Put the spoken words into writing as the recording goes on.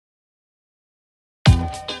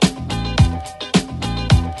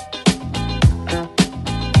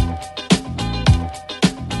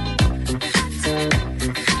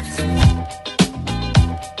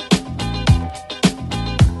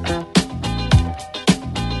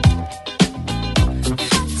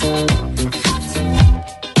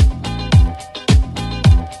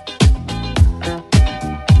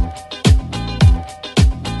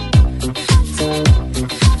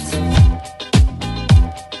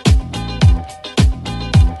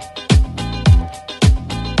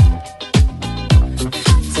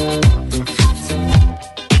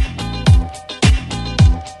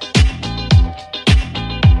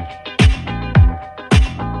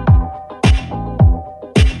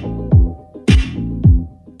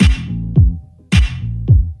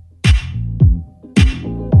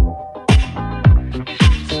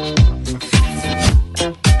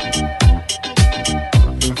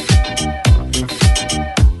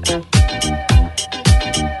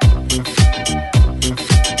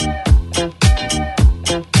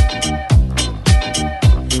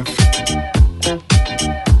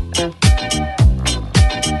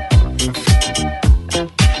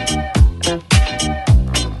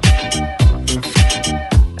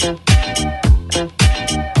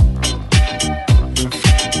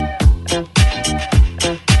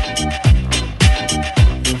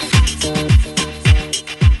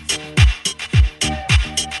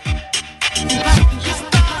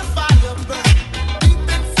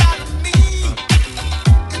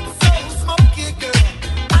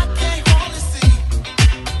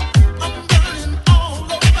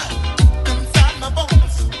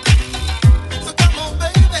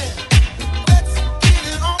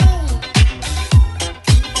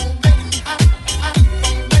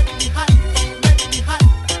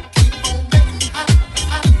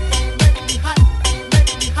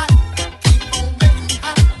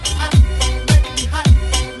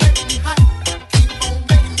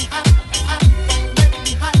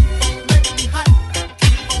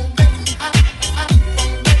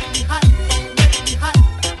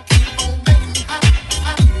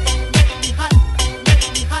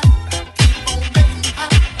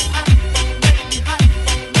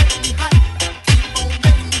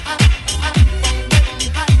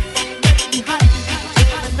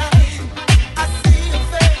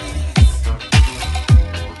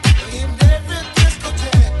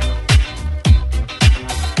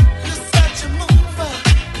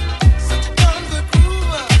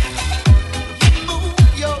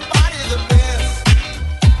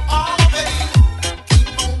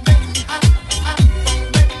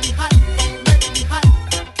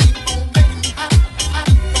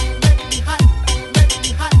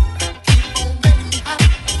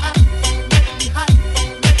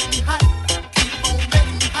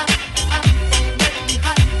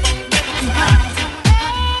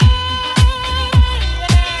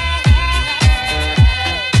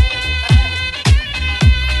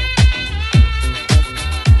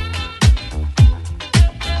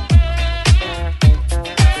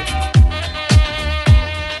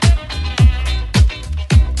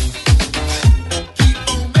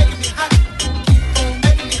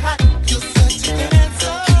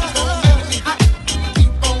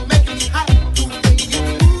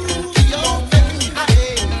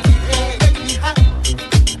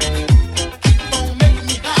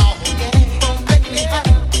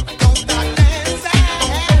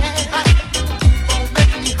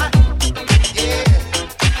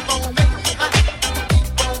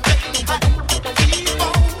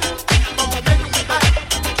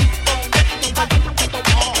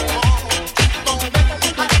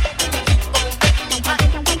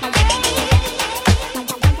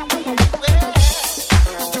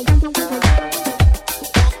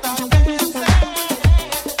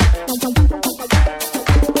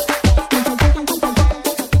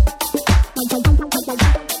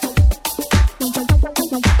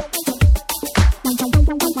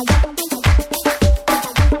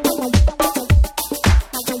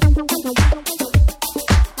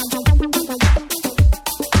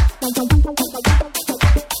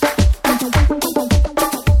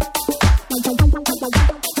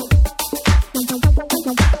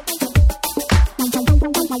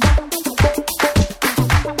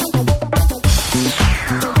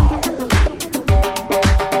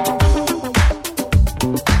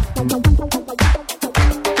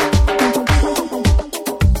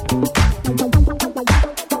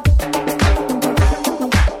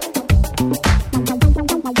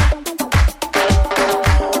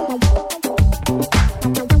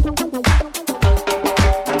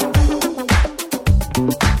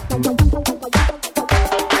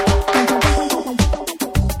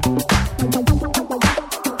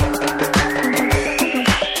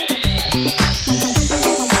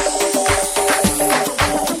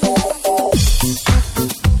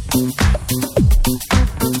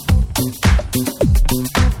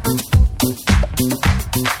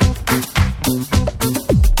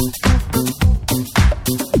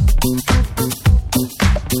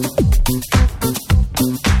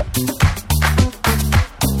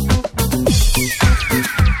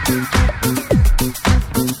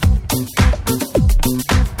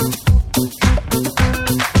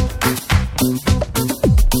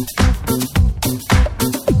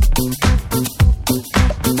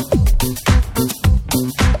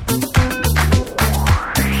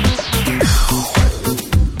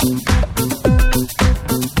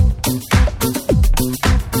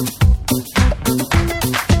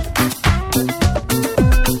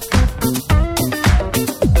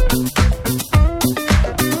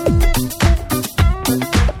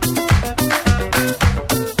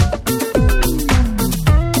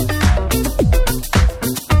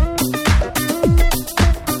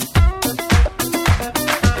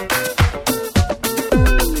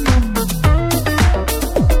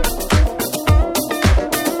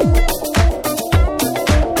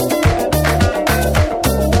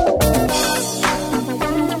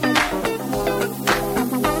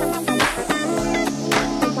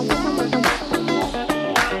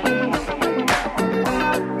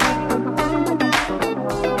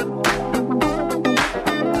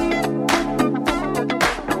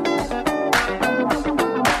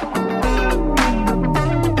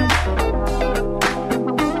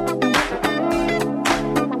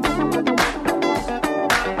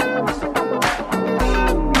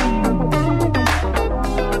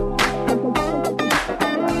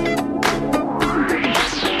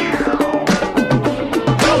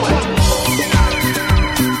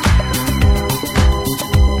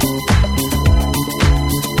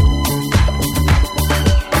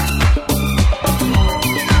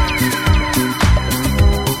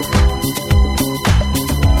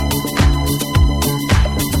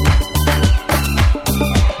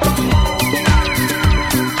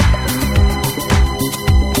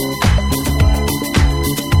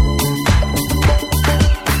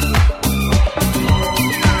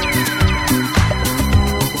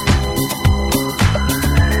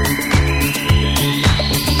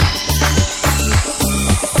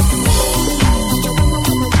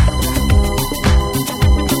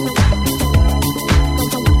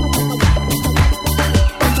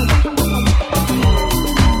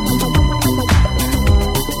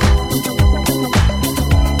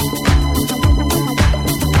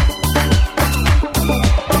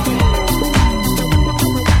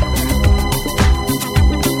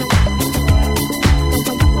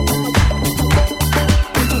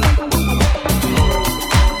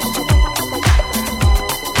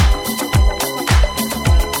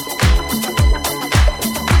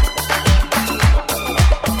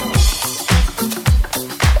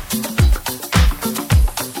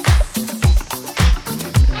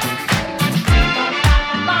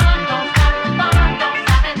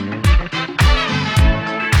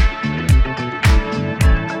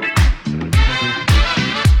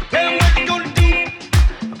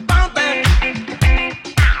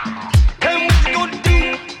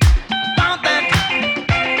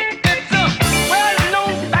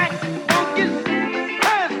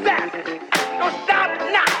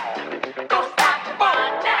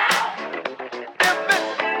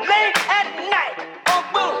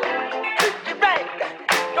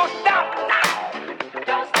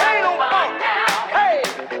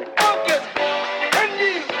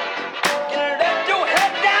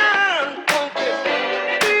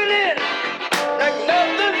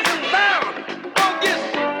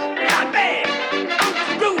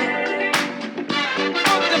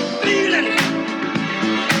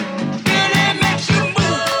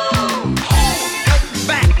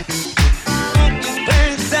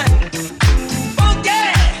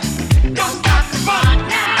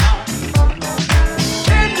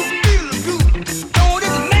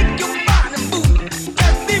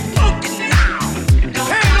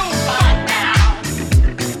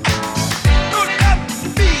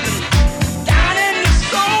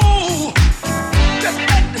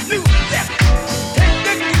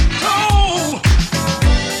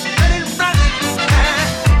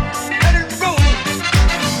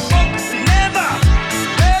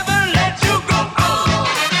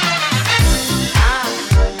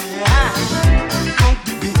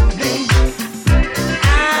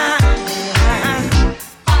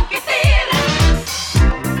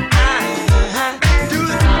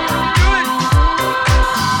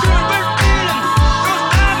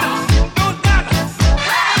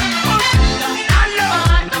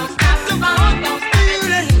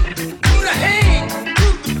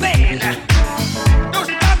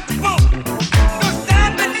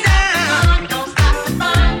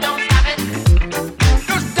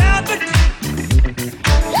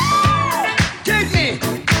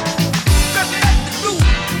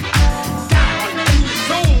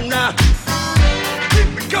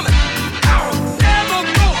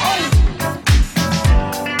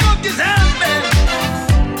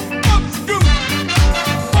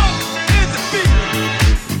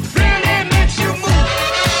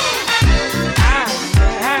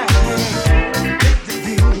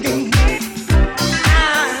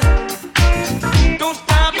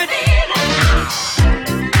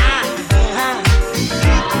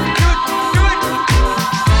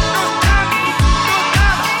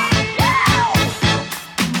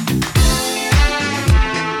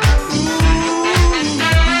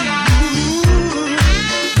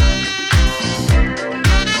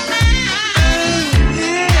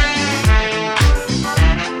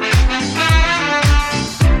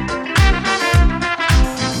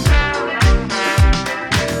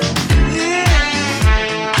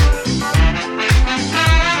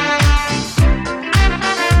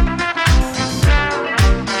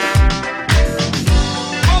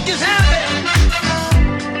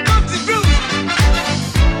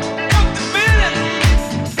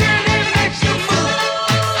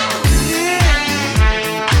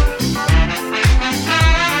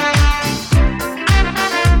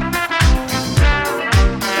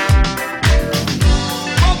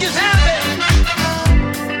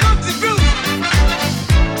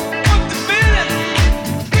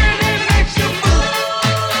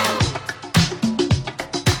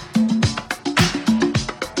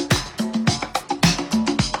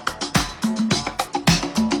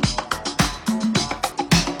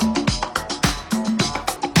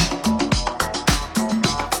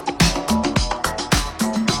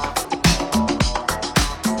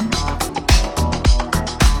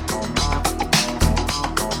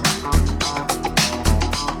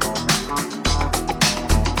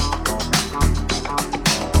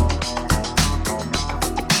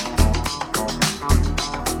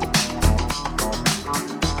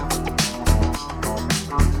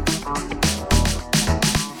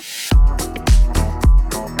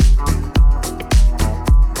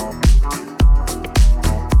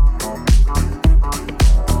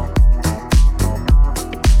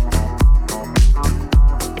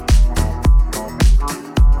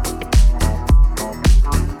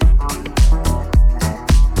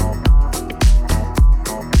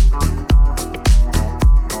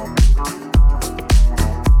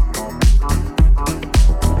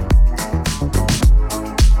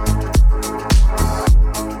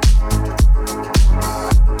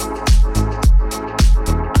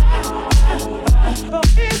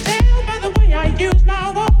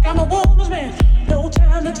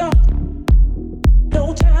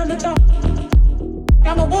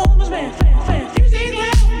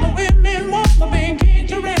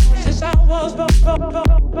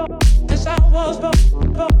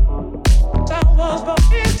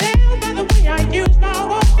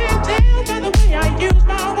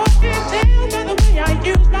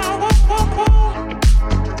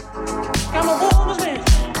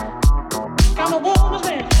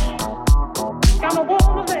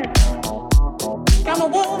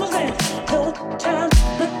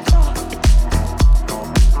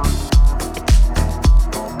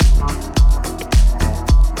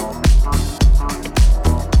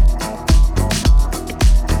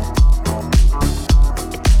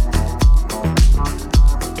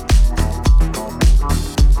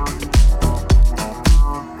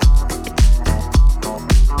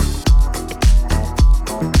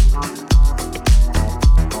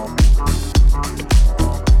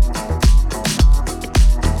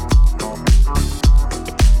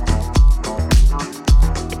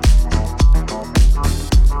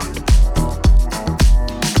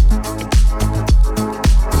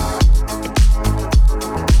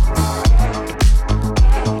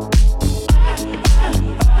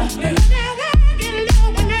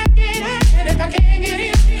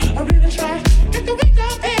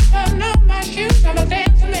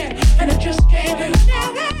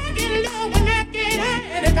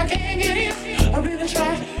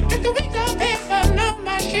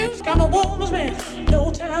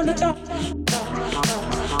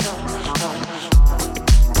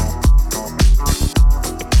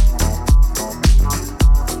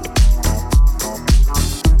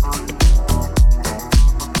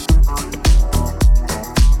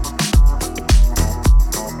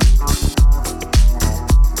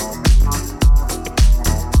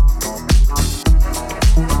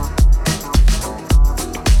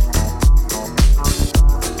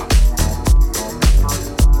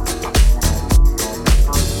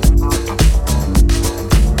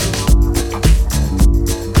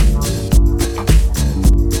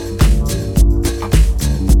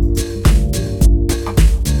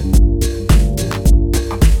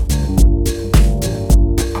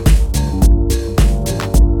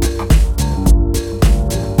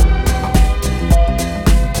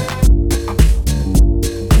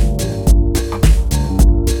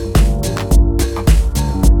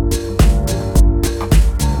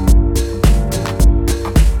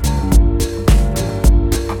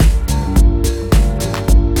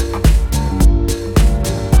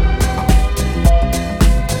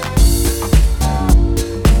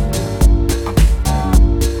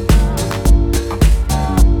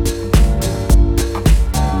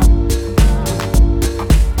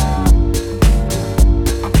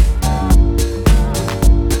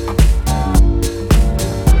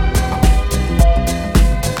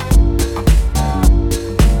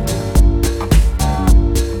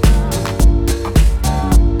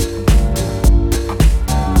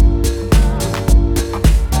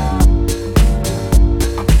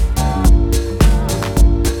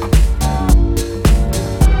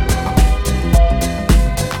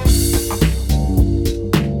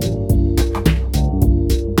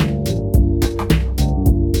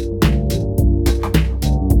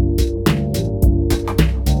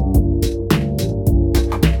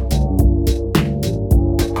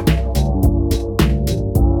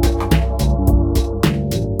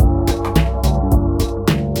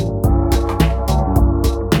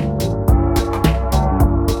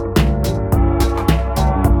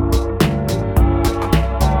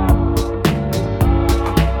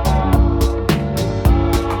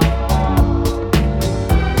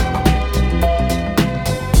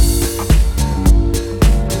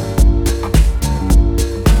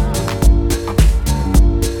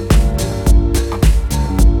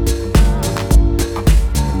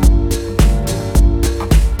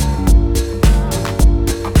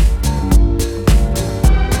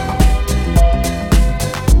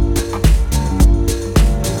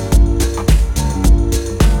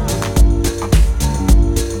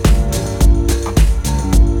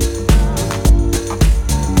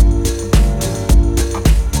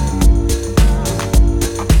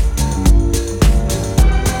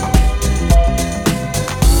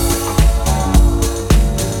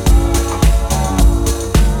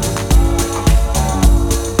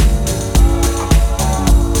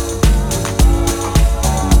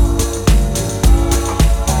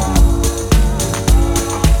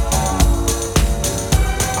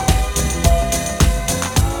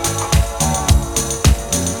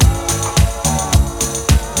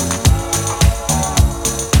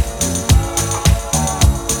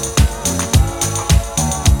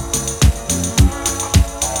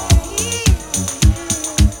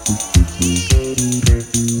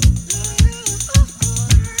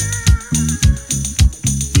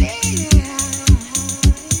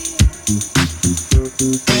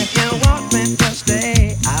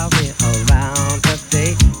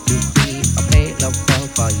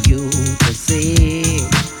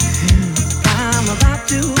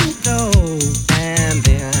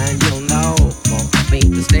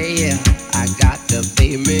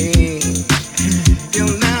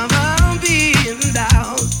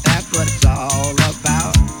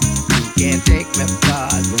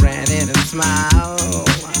smile.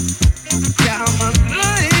 Come on,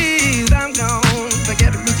 please, I'm gone.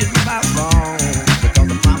 Forget reaching my phone because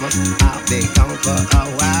I promise I'll be gone for a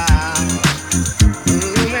while.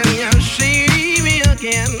 When you see me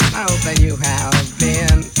again, I hope that you have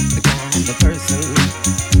been the kind of person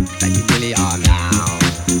that you really are now.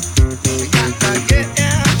 You got to get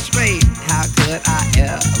it straight. How could I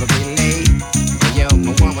ever be late when you're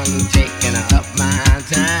my woman taking up my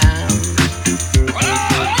time?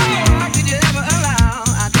 Oh, could you ever allow?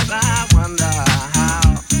 I wonder how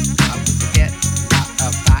I would forget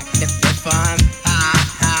if I get the fun.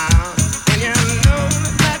 And you know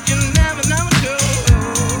that you never do.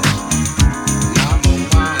 Number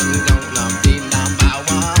one, gonna be number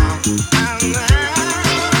one. And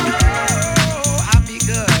I'll be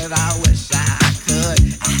good. I wish I could.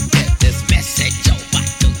 I get this message over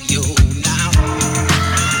to you now.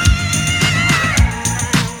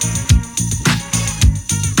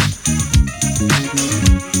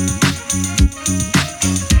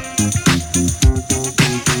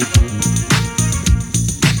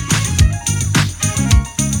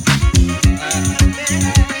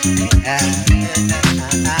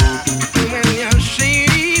 When you see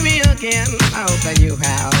me again, I hope that you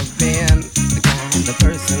have been the kind of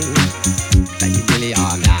person that you really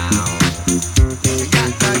are now. You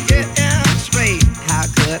got to get it straight. How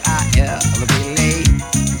could I ever be late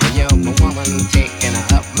when you're my woman taking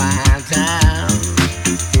up my time?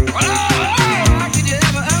 Oh, could you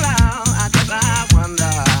ever allow? I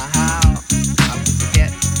wonder how I would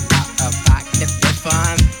forget if I get the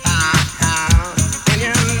fun. And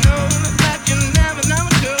you know that you never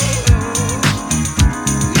do.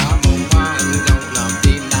 Number one, gonna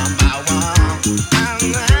be number one.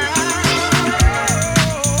 And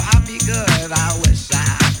I'll be good. I wish I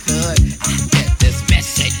could. I get this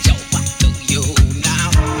message over to you now.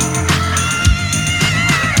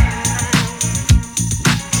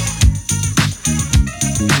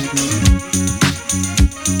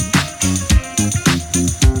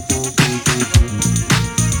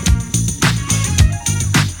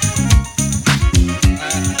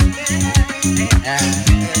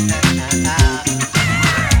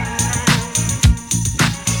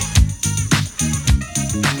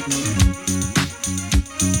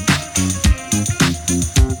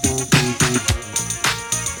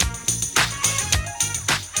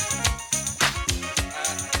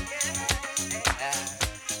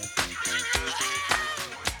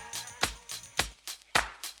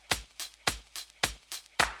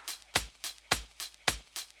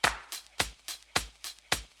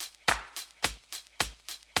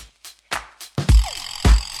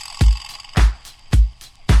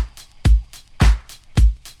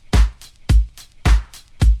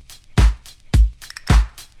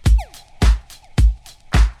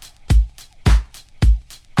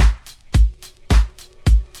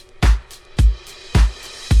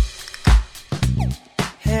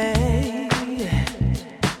 Hey,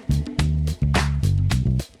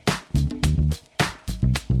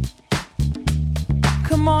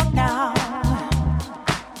 come on now,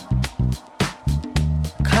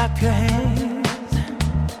 clap your hands.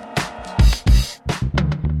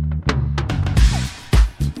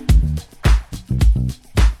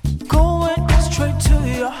 Going straight to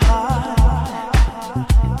your heart,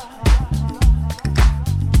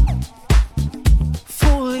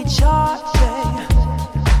 fully charged.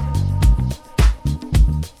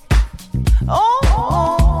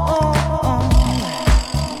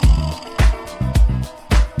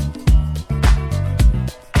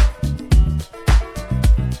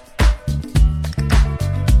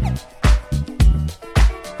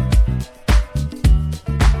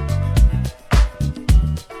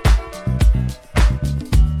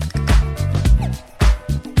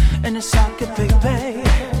 In a socket, baby.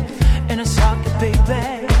 In a socket,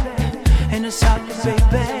 baby. In a socket,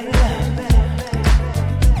 baby.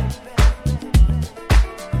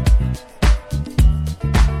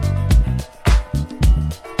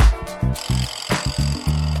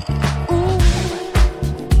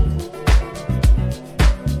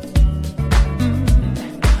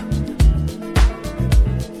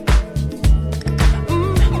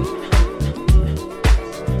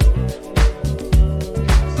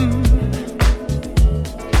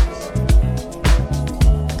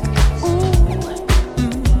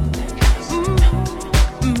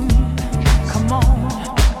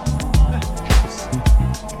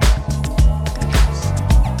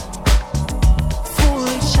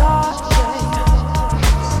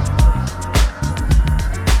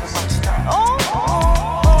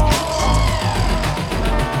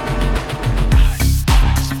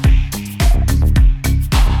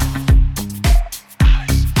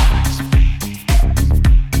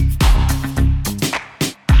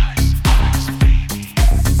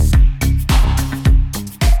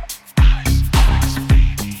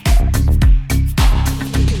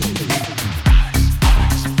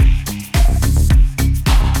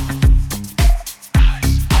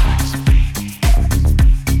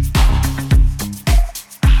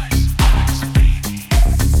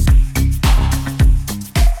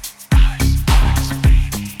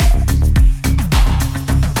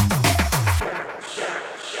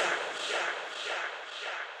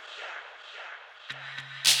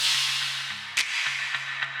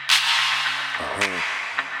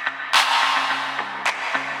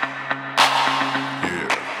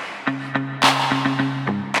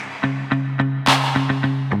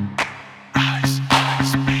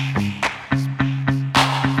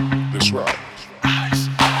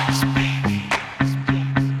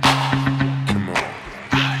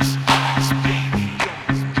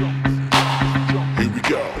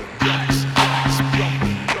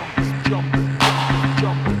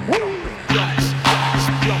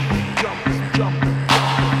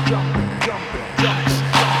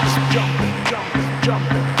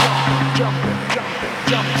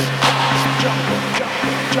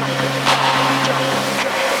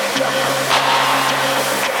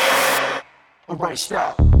 Everybody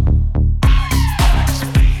stop.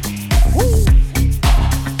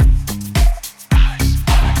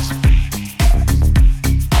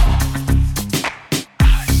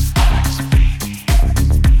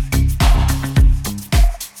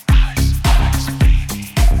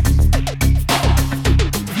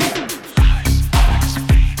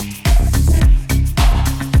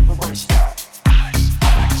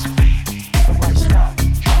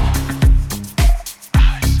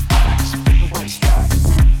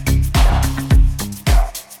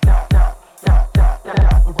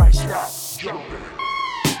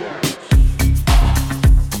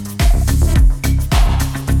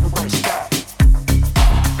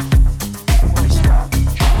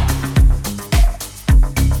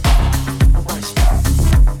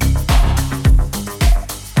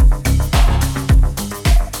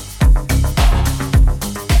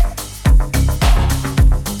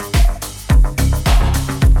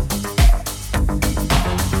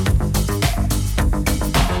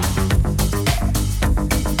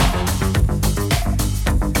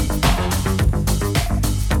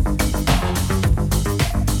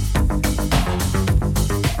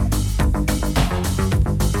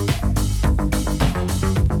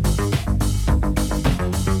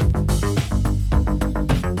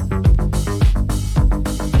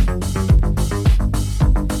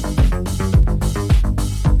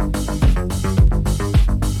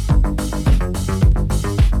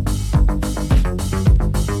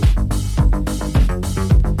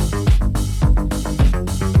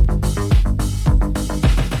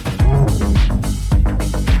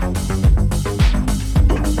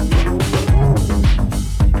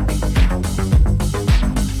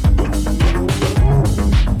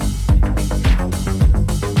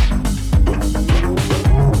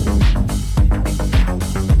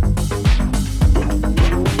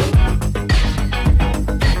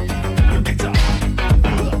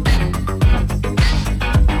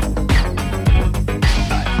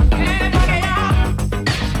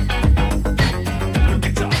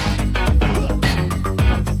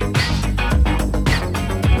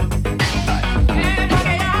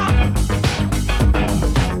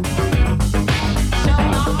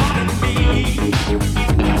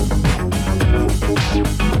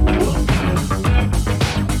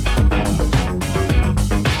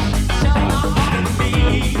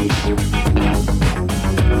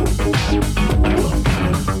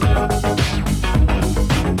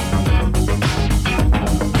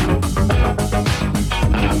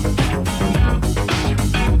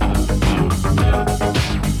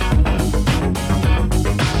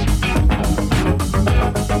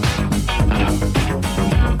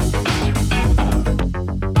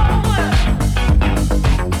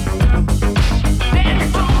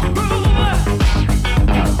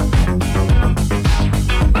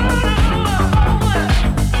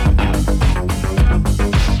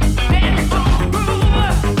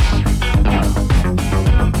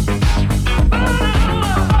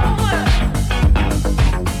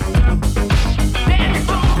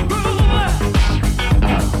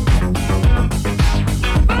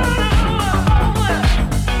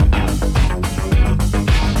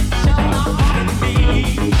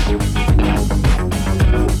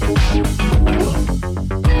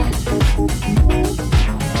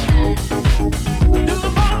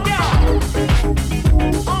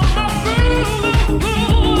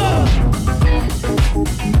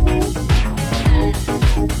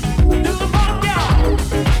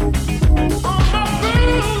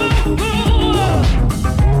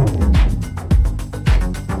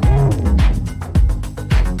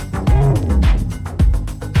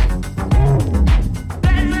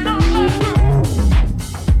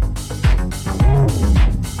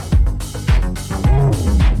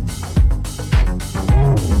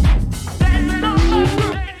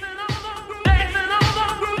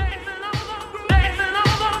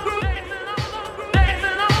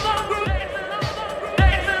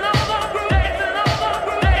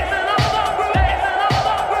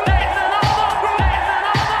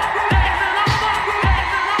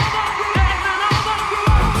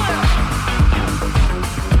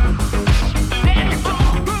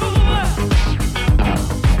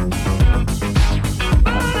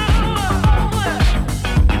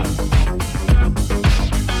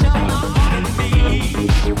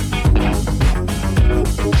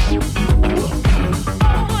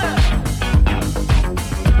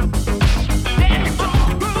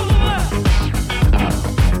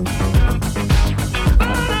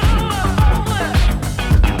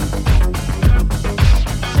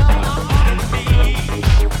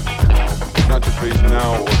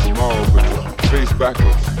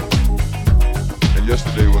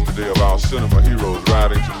 Yesterday was the day of our cinema heroes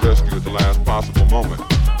riding to the rescue at the last possible moment.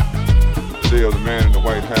 The day of the man in the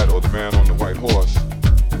white hat or the man on the white horse.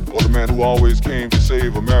 Or the man who always came to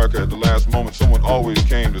save America at the last moment. Someone always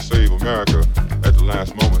came to save America at the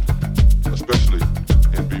last moment, especially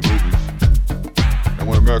in B movies. And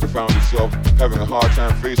when America found itself having a hard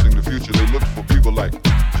time facing the future, they looked for people like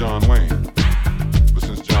John Wayne. But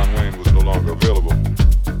since John Wayne was no longer available,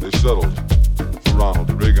 they settled for Ronald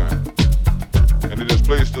Reagan. And it has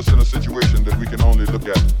placed us in a situation that we can only look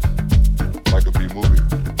at like a B movie.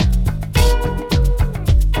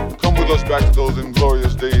 Come with us back to those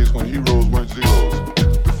inglorious days when heroes weren't zeros,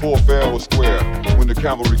 before fair was square, when the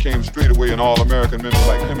cavalry came straight away and all American men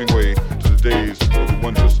like Hemingway, to the days of the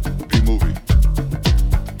wondrous B movie.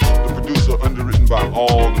 The producer, underwritten by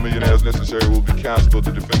all the millionaires necessary, will be Casper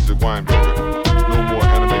the defensive Weinberger. No more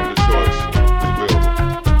animated choice is available.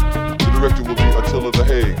 The director will be Attila the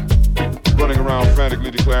Hague, running around frantically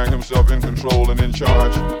declaring himself in control and in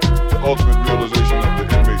charge, the ultimate realization of the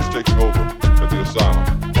inmates taking over at the asylum.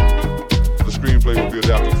 The screenplay will be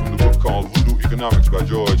adapted from the book called Voodoo Economics by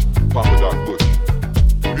George Papa Doc Bush.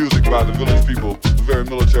 Music by the village people, the very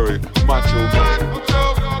military, macho men.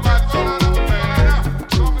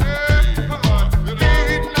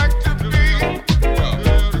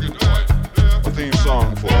 A theme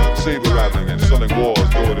song for saber rattling and selling wars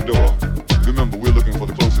door to door. Remember, we're looking for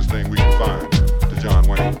the closest thing we can find to John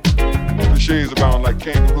Wayne. Cliches abound like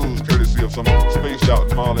kangaroos, courtesy of some spaced out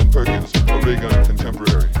Marlon Perkins, a Reagan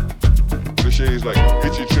contemporary. Cliches like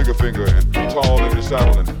itchy trigger finger and tall in the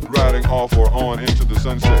saddle and riding off or on into the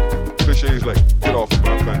sunset. Cliches like get off of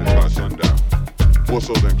my planet by sundown. More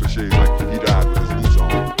so than cliches like he died with his boots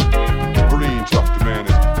on. Marine tough to man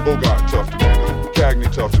is, Bogart tough to man is,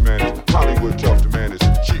 Cagney tough to man is, Hollywood tough to man is,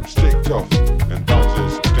 cheap steak tough, and Donzo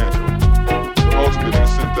substantial. Ultimate in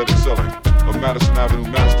synthetic selling, a Madison Avenue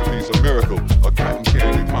masterpiece, a miracle, a cotton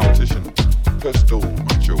candy politician, pesto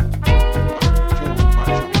macho,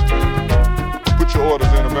 macho. Put your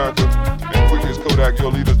orders in, America, and quick as Kodak,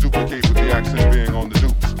 your leaders duplicate with the accent being on the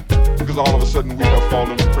dupes. Because all of a sudden we have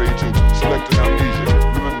fallen prey to selective amnesia,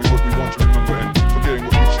 remembering what we want to remember and forgetting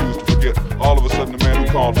what we choose to forget. All of a sudden the man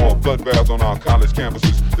who called for a bloodbath on our college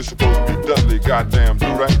campuses is supposed to be Dudley goddamn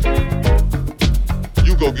Durant.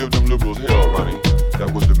 You go give them liberals hell, Ronnie.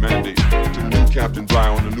 That was the mandate to the new Captain Bligh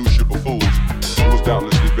on the new ship of fools. It was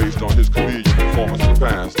doubtlessly based on his chameleon performance in the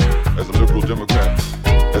past as a liberal Democrat,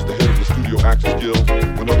 as the head of the Studio Actors Guild.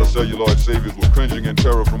 When other celluloid saviors were cringing in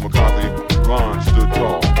terror from McCarthy, Ron stood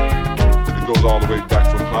tall. It goes all the way back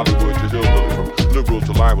from Hollywood to hillbilly, from liberal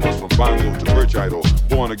to libelous, from Bonzo to Birchite or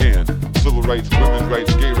Born Again. Civil rights, women's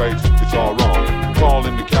rights, gay rights, it's all wrong. Call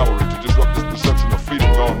in the cavalry to disrupt this perception of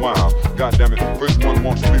freedom gone wild. God damn it, first one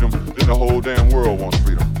wants freedom, then the whole damn world wants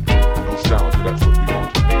freedom. Nostalgia, that's what we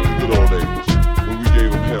want. The good old days, when we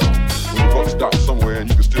gave them hell. When the buck stopped somewhere and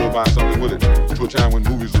you could still buy something with it. To a time when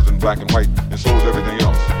movies was in black and white, and so was everything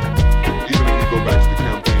else. Even if we go back to the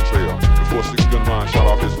campaign trail, before Six-Gun Ron shot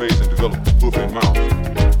off his face and developed hoof and mouth.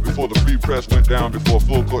 Before the free press went down, before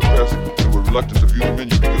full court press, they were reluctant to view the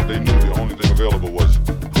menu because they knew the only thing available was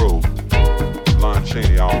Crow. Lon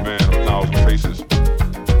Chaney, our man of 1,000 faces.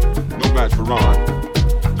 No match for Ron.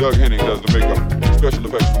 Doug Henning does the makeup. Special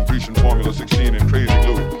effects from Grecian Formula 16 and Crazy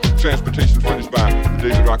Glue. Transportation furnished by the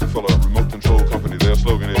David Rockefeller Remote Control Company. Their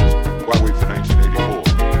slogan is, why wait for 1984?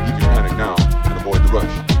 You can panic now and avoid the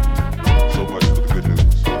rush. So much for the good news.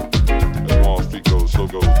 As Wall Street goes, so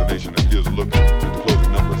goes the nation. And here's a look at the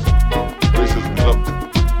closing numbers. Racism is up.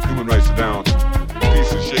 Human rights are down.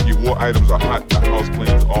 Peace is shaky. War items are hot. The house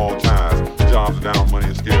claims all ties. Jobs are down. Money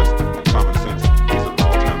is scarce. And common sense is at an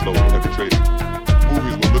all-time low with heavy trading.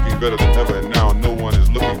 Movies were looking better than ever, and now no one is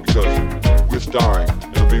looking because we're starring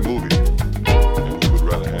in a B movie. And we would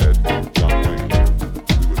rather have John Wayne.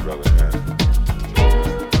 We would rather have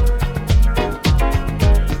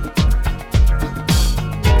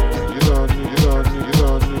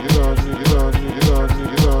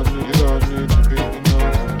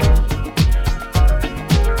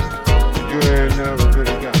you ain't never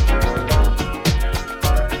really got to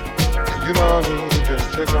you don't need to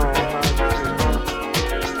check on how you feel.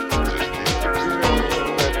 Just keep it real,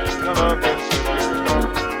 let none of that shit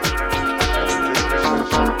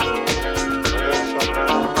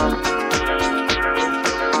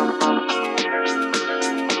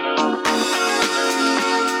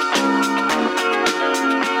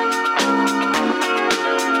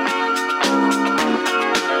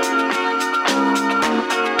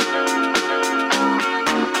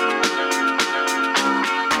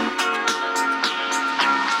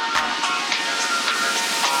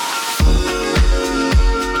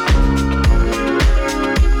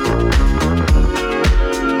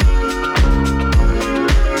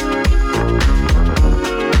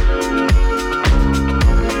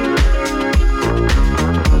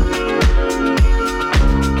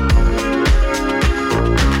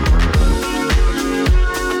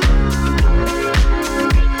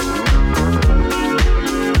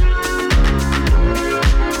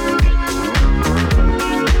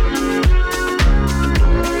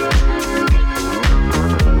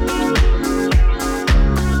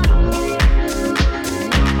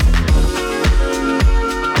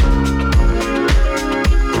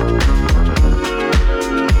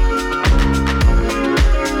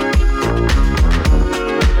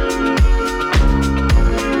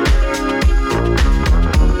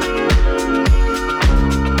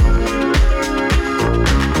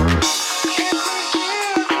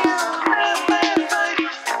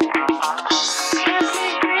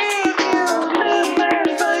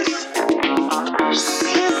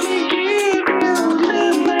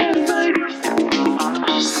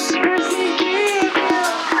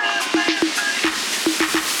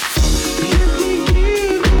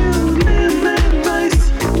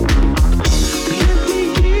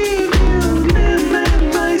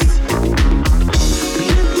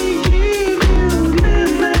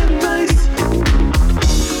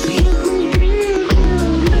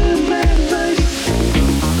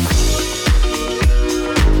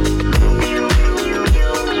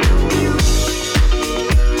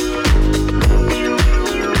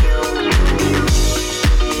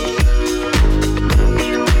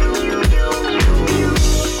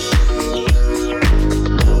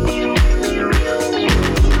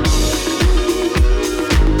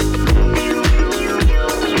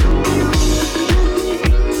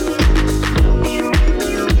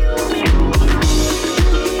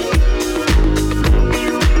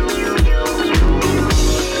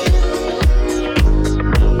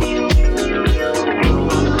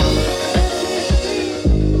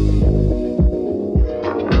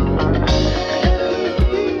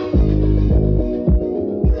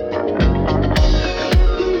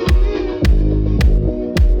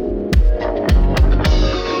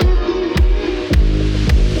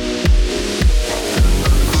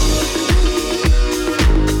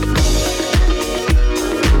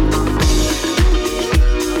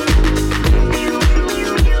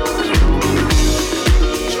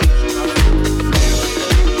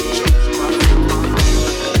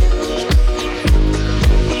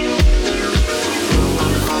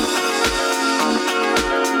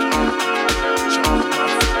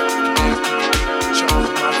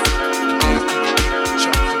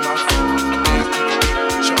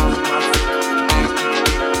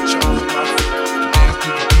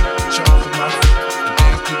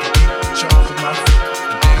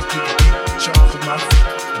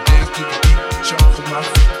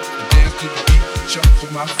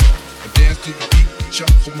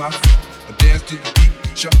shuffle my feet. I dance to the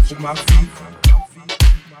beat, shuffle my feet.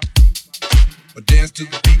 I dance to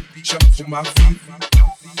the beat, shuffle my feet.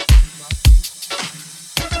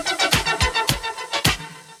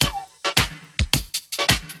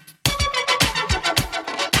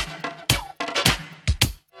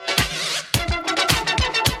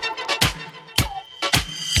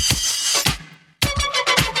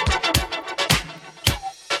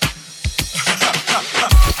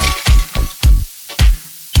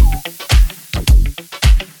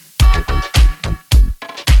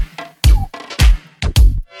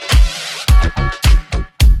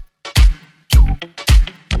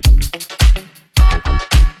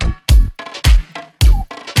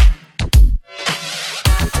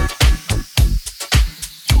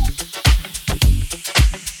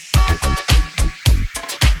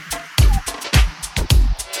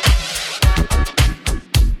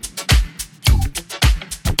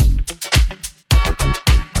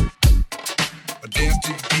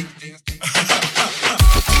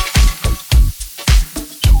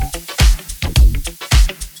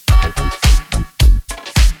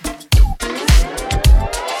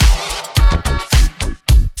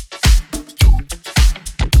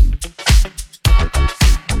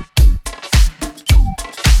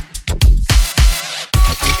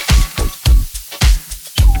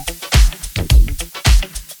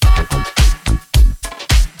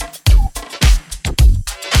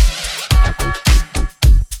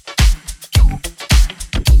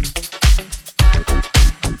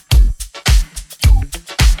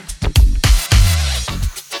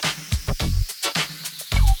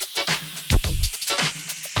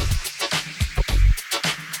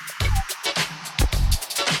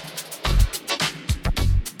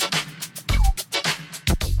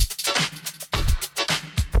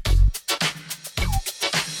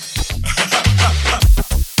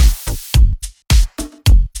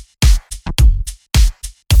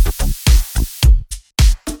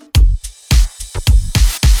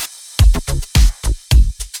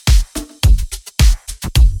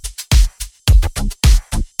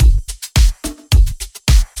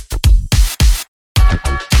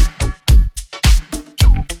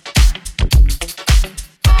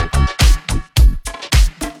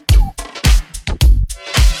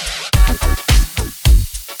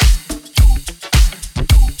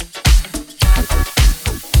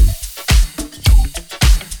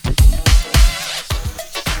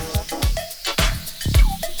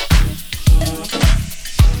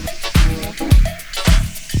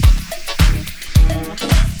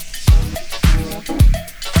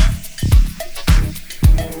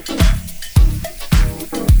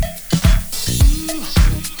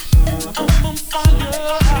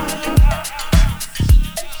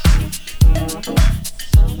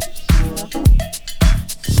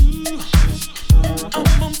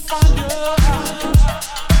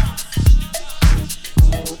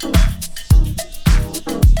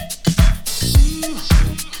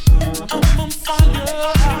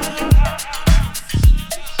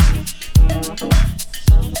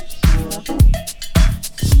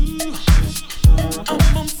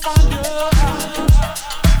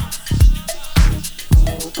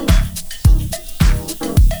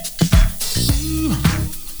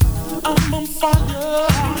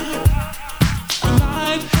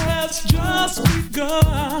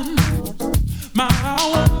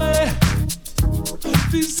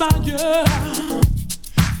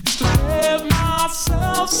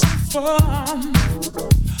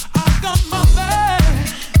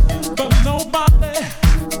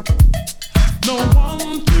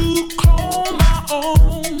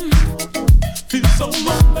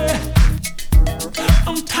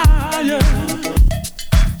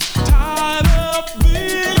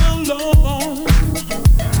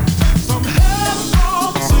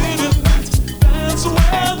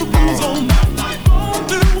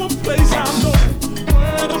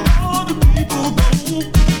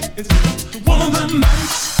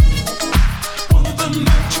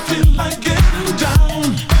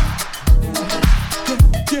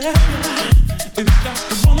 It's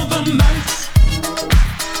just one of them nights.